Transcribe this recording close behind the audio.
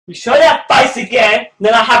You show that face again,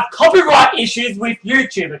 then I have copyright issues with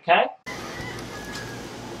YouTube, okay?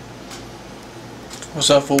 What's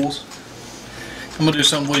up, fools? I'm gonna do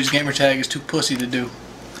something Woody's gamer tag is too pussy to do.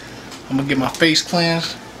 I'm gonna get my face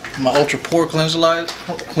cleansed, my ultra pore cleanserizer,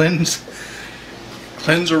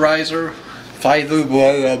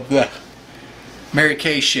 Mary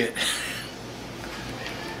Kay shit.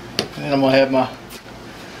 And then I'm gonna have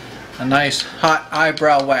a nice hot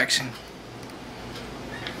eyebrow waxing.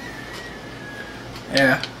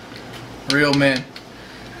 Yeah, real men.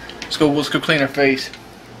 Let's go clean our face.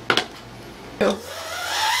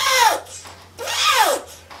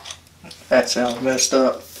 That sounds messed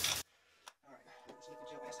up.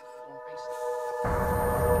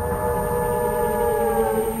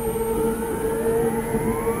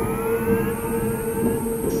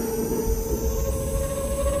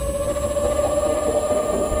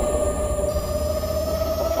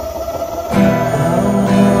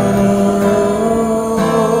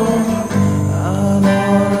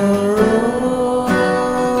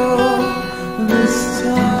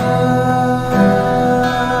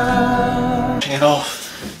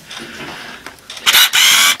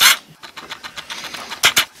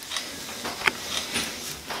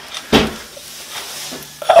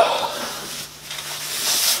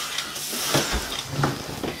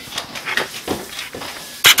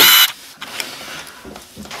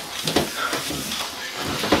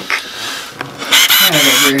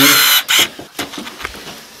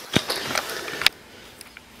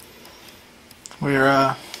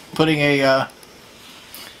 We're putting a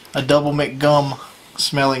double McGum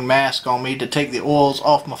smelling mask on me to take the oils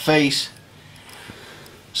off my face,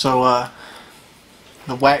 so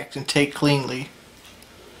the wax can take cleanly.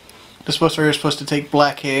 They're supposed to take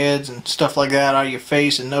blackheads and stuff like that out of your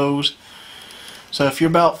face and nose. So if you're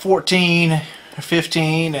about 14 or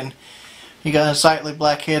 15 and you got unsightly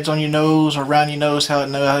blackheads on your nose or around your nose, how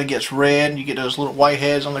it gets red, and you get those little white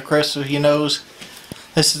heads on the crest of your nose,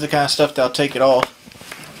 this is the kind of stuff that'll take it off.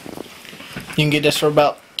 You can get this for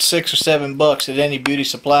about $6 or $7 at any beauty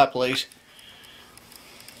supply place.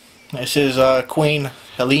 This is Queen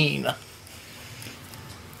Helene.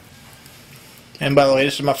 And by the way,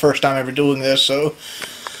 this is my first time ever doing this, so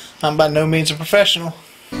I'm by no means a professional.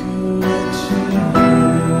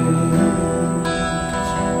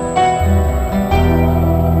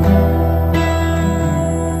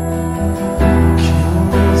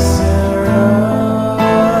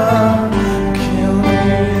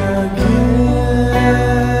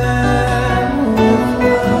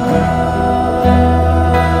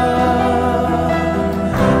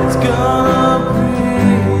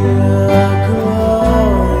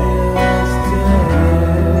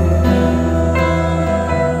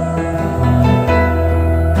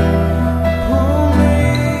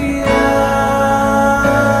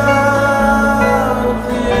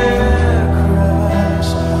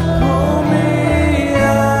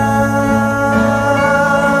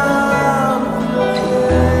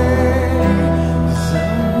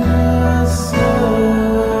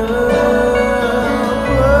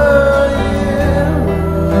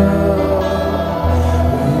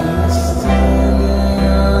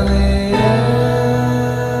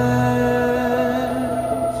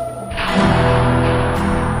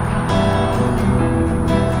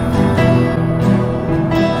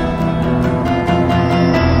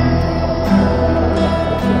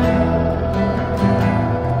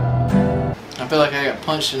 I feel like I got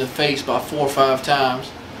punched in the face about 4 or 5 times,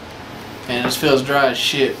 and this feels dry as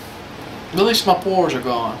shit. But at least my pores are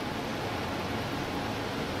gone.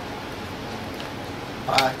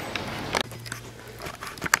 Bye.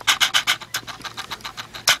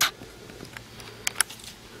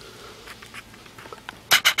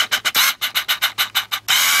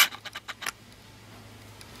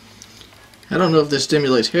 I don't know if this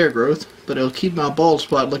stimulates hair growth, but it'll keep my bald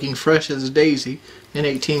spot looking fresh as a daisy and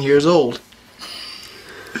 18 years old.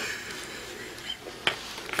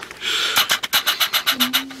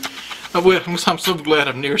 I'm so glad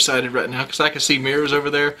I'm nearsighted right now because I can see mirrors over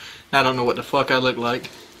there and I don't know what the fuck I look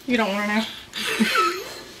like. You don't want to know.